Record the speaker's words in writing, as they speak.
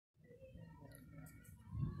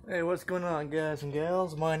Hey, what's going on, guys and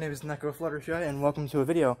gals? My name is Fluttershy, and welcome to a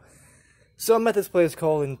video. So I'm at this place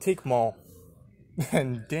called Antique Mall,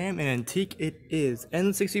 and damn, an antique it is.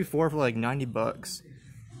 N64 for like 90 bucks.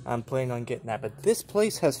 I'm planning on getting that, but this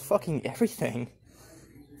place has fucking everything.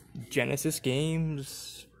 Genesis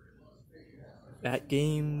games, Bat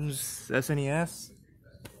games, SNES.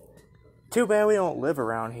 Too bad we don't live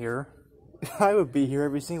around here. I would be here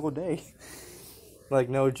every single day. Like,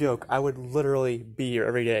 no joke, I would literally be here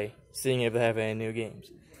every day, seeing if they have any new games.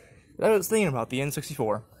 But I was thinking about the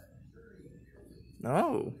N64.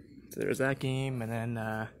 Oh, so there's that game, and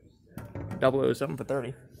then 007 for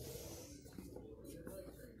 30.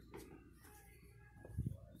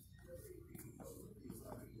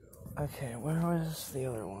 Okay, where was the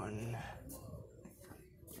other one?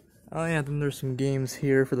 Oh yeah, then there's some games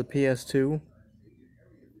here for the PS2,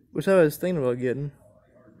 which I was thinking about getting.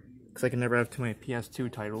 Because I can never have too many PS2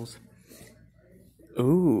 titles.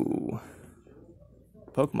 Ooh.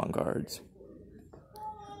 Pokemon cards.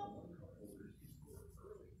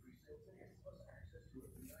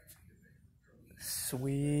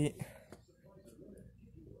 Sweet.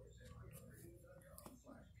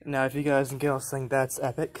 Now, if you guys and gals think that's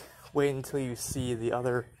epic, wait until you see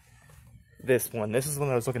this one. This is the one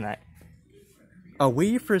I was looking at. A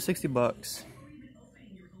Wii for 60 bucks.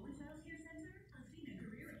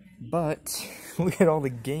 But, look at all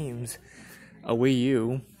the games. A Wii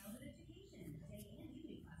U.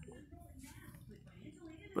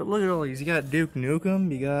 But look at all these. You got Duke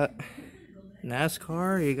Nukem, you got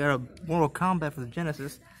NASCAR, you got a Mortal Kombat for the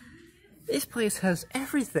Genesis. This place has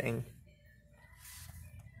everything.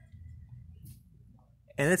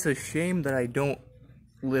 And it's a shame that I don't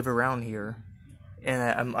live around here. And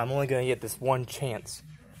I'm only gonna get this one chance.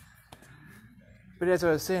 But as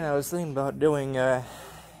I was saying, I was thinking about doing,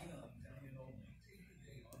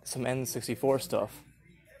 some N64 stuff.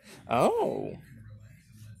 Oh!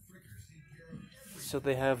 So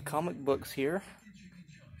they have comic books here.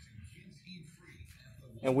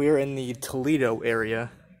 And we're in the Toledo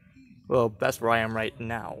area. Well, that's where I am right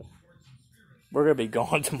now. We're gonna be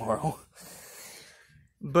gone tomorrow.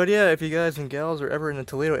 But yeah, if you guys and gals are ever in the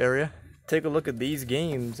Toledo area, take a look at these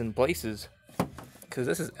games and places. Because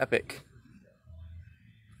this is epic.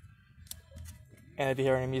 And if you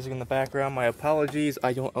hear any music in the background, my apologies.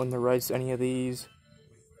 I don't own the rights to any of these.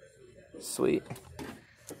 Sweet.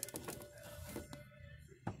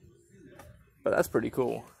 But that's pretty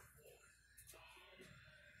cool.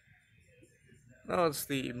 Oh, it's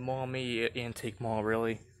the mommy antique mall,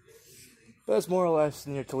 really. But it's more or less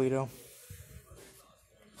near Toledo.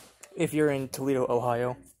 If you're in Toledo,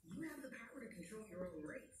 Ohio.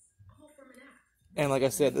 And like I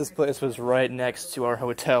said, this place was right next to our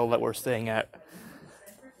hotel that we're staying at.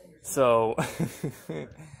 So,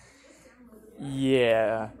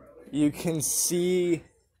 yeah, you can see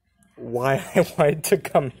why I wanted to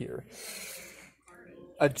come here.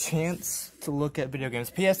 A chance to look at video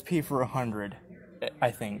games. PSP for 100,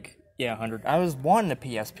 I think. Yeah, 100. I was wanting a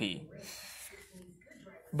PSP.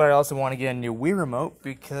 But I also want to get a new Wii Remote,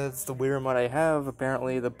 because the Wii Remote I have,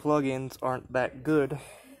 apparently the plugins aren't that good.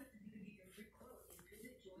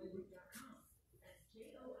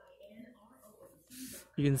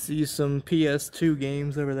 You can see some PS2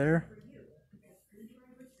 games over there.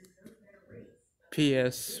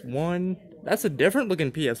 PS1. That's a different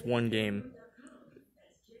looking PS1 game.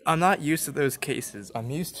 I'm not used to those cases.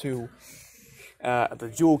 I'm used to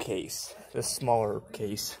the jewel case. The smaller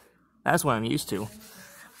case. That's what I'm used to.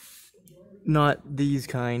 Not these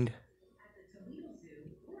kind.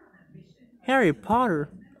 Harry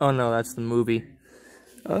Potter. Oh no, that's the movie.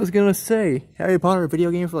 I was gonna say, Harry Potter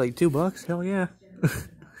video game for like $2? Hell yeah.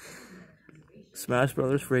 Smash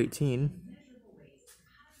Brothers for 18.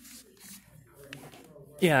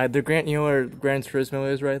 Yeah, the Gran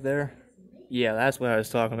Turismo is right there. Yeah, that's what I was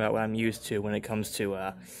talking about, what I'm used to when it comes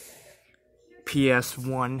to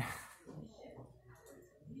PS1.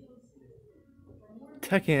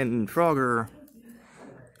 Tekken, Frogger.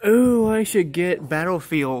 Ooh, I should get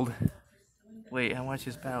Battlefield. Wait, how much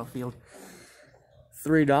is Battlefield?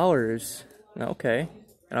 $3. Okay.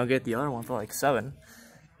 And I'll get the other one for like $7.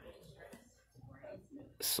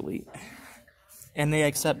 Sweet. And they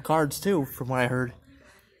accept cards too, from what I heard.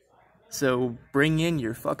 So bring in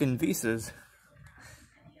your fucking visas.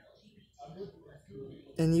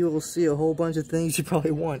 And you will see a whole bunch of things you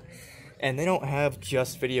probably want. And they don't have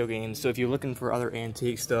just video games, so if you're looking for other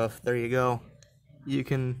antique stuff, there you go. You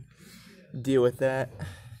can deal with that.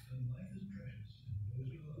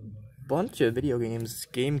 Bunch of video games.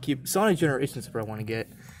 GameCube, Sonic Generations if I want to get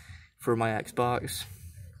for my Xbox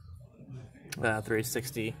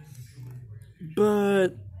 360. But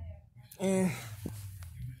Eh.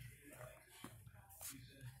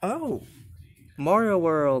 Oh, Mario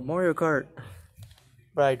World, Mario Kart.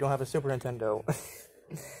 But I don't have a Super Nintendo.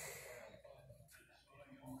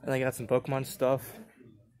 And I got some Pokemon stuff.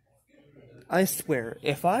 I swear,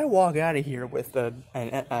 if I walk out of here with an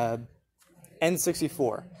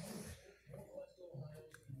N64,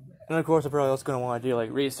 and of course I'm probably also going to want to do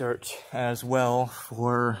like research as well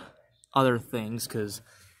for other things, because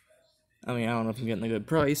I mean, I don't know if I'm getting a good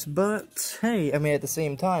price, but hey, I mean, at the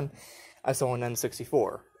same time, I saw an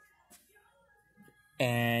N64.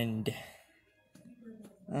 And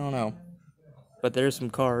I don't know. But there's some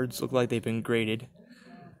cards, look like they've been graded.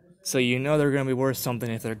 So you know they're going to be worth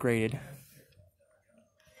something if they're graded.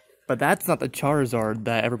 But that's not the Charizard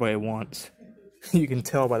that everybody wants. You can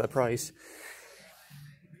tell by the price.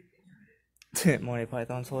 Monty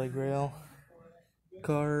Python's Holy Grail.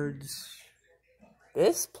 Cards.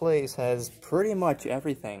 This place has pretty much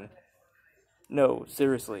everything. No,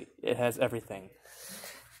 seriously, it has everything.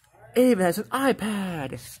 It even has an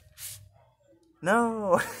iPad!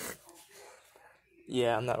 No!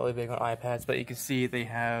 Yeah, I'm not really big on iPads, but you can see they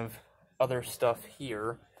have other stuff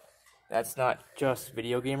here that's not just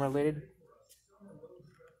video game related.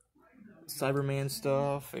 Cyberman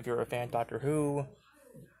stuff, if you're a fan of Doctor Who.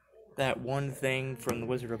 That one thing from the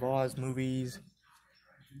Wizard of Oz movies.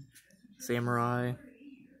 Samurai.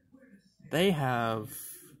 They have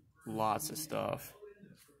lots of stuff.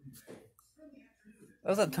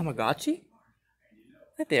 Was that Tamagotchi?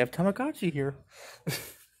 I think they have Tamagotchi here.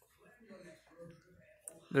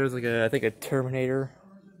 There's like I think a Terminator,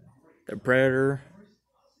 the Predator,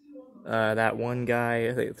 that one guy,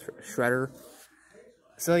 I think it's Shredder.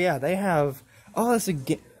 So yeah, they have. Oh, that's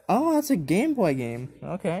a Game Boy game.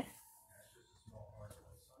 Okay.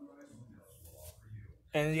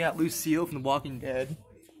 And you got Lucille from The Walking Dead,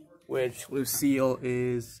 which Lucille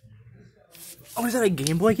is. Oh, is that a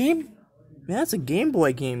Game Boy game? Man, that's a Game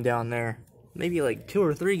Boy game down there. Maybe like 2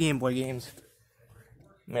 or 3 Game Boy games.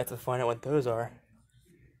 I have to find out what those are.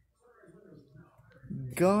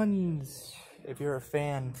 Guns, if you're a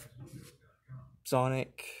fan.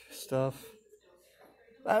 Sonic stuff.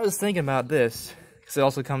 I was thinking about this, because it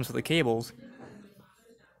also comes with the cables.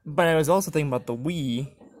 But I was also thinking about the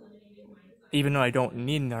Wii. Even though I don't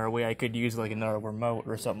need another Wii, I could use like another remote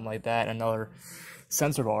or something like that, another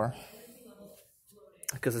sensor bar.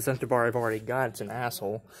 Because the sensor bar I've already got, it's an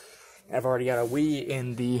asshole. I've already got a Wii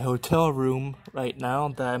in the hotel room right now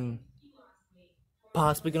that I'm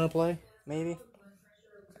possibly gonna play, maybe.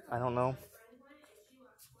 I don't know.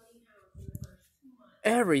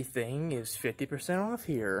 Everything is 50% off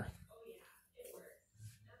here.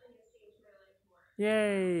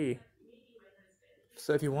 Yay!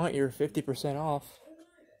 So if you want your 50% off,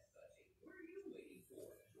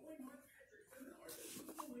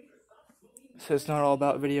 so it's not all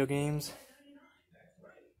about video games.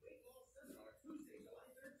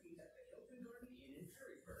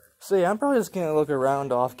 So yeah, I'm probably just gonna look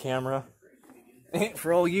around off camera.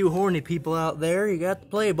 For all you horny people out there, you got the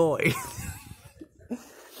Playboy. You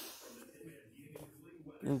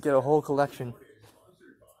can get a whole collection.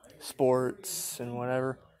 Sports and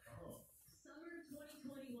whatever.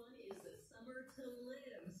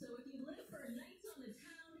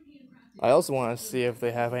 I also want to see if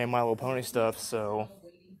they have any My Little Pony stuff, so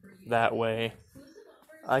that way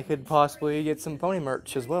I could possibly get some pony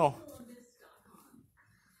merch as well.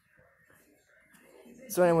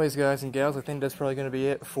 So anyways, guys and gals, I think that's probably going to be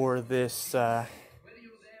it for this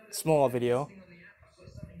small video.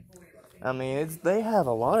 I mean, they have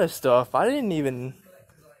a lot of stuff. I've been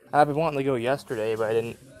wanting to go yesterday, but I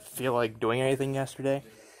didn't feel like doing anything yesterday.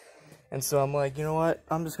 And so I'm like, you know what?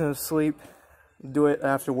 I'm just going to sleep, do it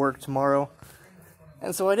after work tomorrow.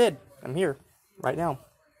 And so I did. I'm here, right now.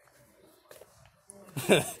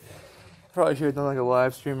 Probably should have done like a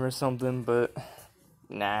live stream or something, but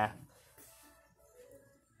nah.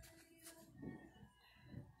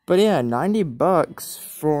 But yeah, $90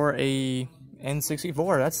 for a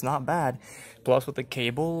N64, that's not bad. Plus with the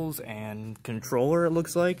cables and controller, it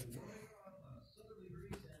looks like.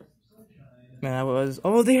 Man, that was...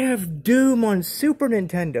 Oh, they have Doom on Super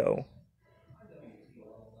Nintendo!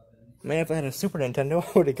 Man, if I had a Super Nintendo,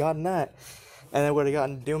 I would have gotten that. And I would have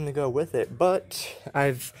gotten Doom to go with it. But,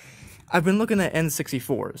 I've been looking at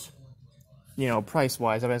N64s. You know,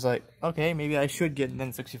 price-wise. I was like, okay, maybe I should get an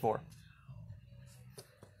N64.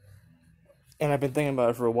 And I've been thinking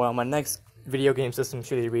about it for a while. My next video game system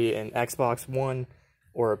should either be an Xbox One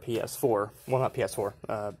or a PS4. Well, not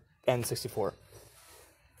PS4, N64.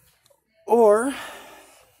 Or,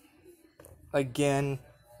 again,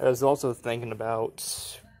 I was also thinking about,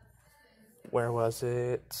 where was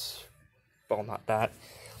it? well, not that.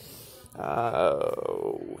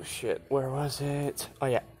 Oh, shit, where was it? Oh,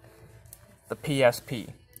 yeah, the PSP.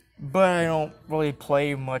 But I don't really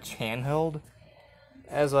play much handheld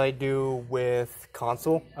as I do with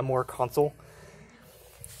console. I'm more console.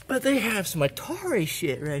 But they have some Atari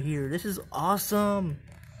shit right here. This is awesome.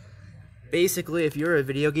 Basically, if you're a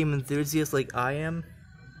video game enthusiast like I am,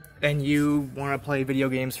 and you want to play video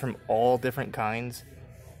games from all different kinds,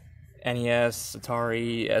 NES,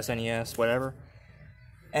 Atari, SNES, whatever,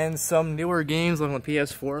 and some newer games like on the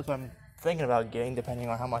PS4, so I'm thinking about getting, depending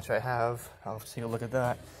on how much I have. I'll take a look at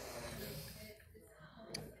that.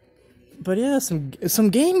 But yeah, some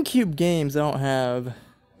GameCube games I don't have,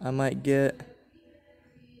 I might get.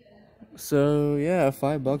 So yeah,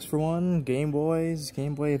 $5 for one. Game Boys,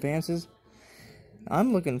 Game Boy Advances.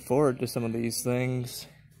 I'm looking forward to some of these things.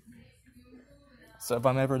 So if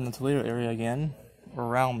I'm ever in the Toledo area again, or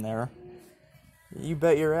around there, you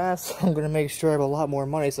bet your ass I'm gonna make sure I have a lot more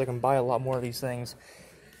money so I can buy a lot more of these things.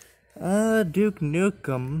 Duke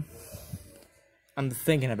Nukem. I'm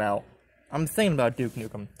thinking about Duke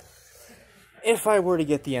Nukem. If I were to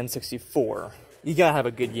get the N64, you gotta have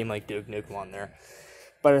a good game like Duke Nukem on there.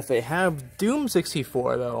 But if they have Doom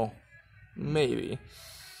 64, though, maybe.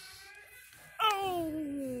 Oh,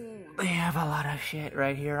 they have a lot of shit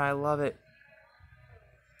right here. I love it.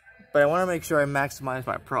 But I want to make sure I maximize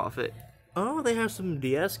my profit. Oh, they have some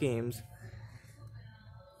DS games.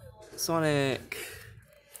 Sonic.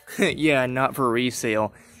 Yeah, not for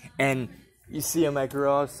resale. And you see them at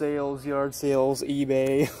garage sales, yard sales,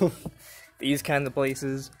 eBay, these kind of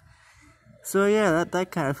places. So yeah,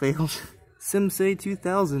 that kind of failed. SimCity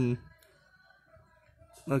 2000.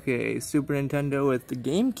 Okay, Super Nintendo with the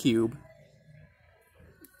GameCube.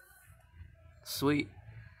 Sweet.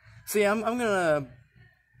 See, I'm gonna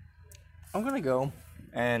go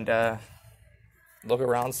and look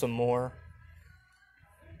around some more.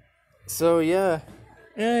 So yeah,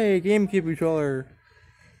 hey, GameCube controller,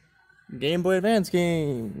 Game Boy Advance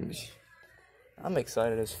games. I'm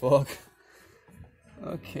excited as fuck.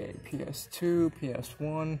 Okay, PS2,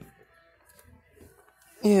 PS1.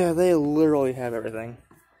 Yeah, they literally have everything.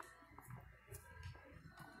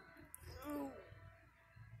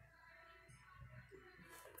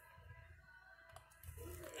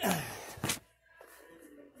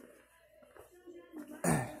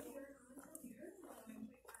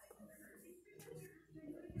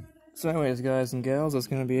 So anyways, guys and gals, that's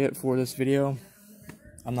going to be it for this video.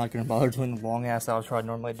 I'm not going to bother doing the long ass outro I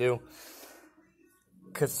normally do.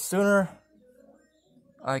 Because sooner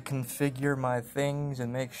I configure my things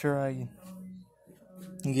and make sure I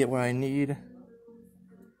get what I need,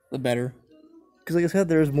 the better. Because like I said,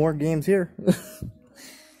 there's more games here.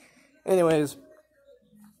 Anyways,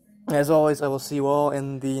 as always, I will see you all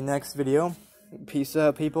in the next video. Peace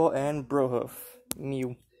out, people, and brohoof.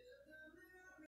 Mew.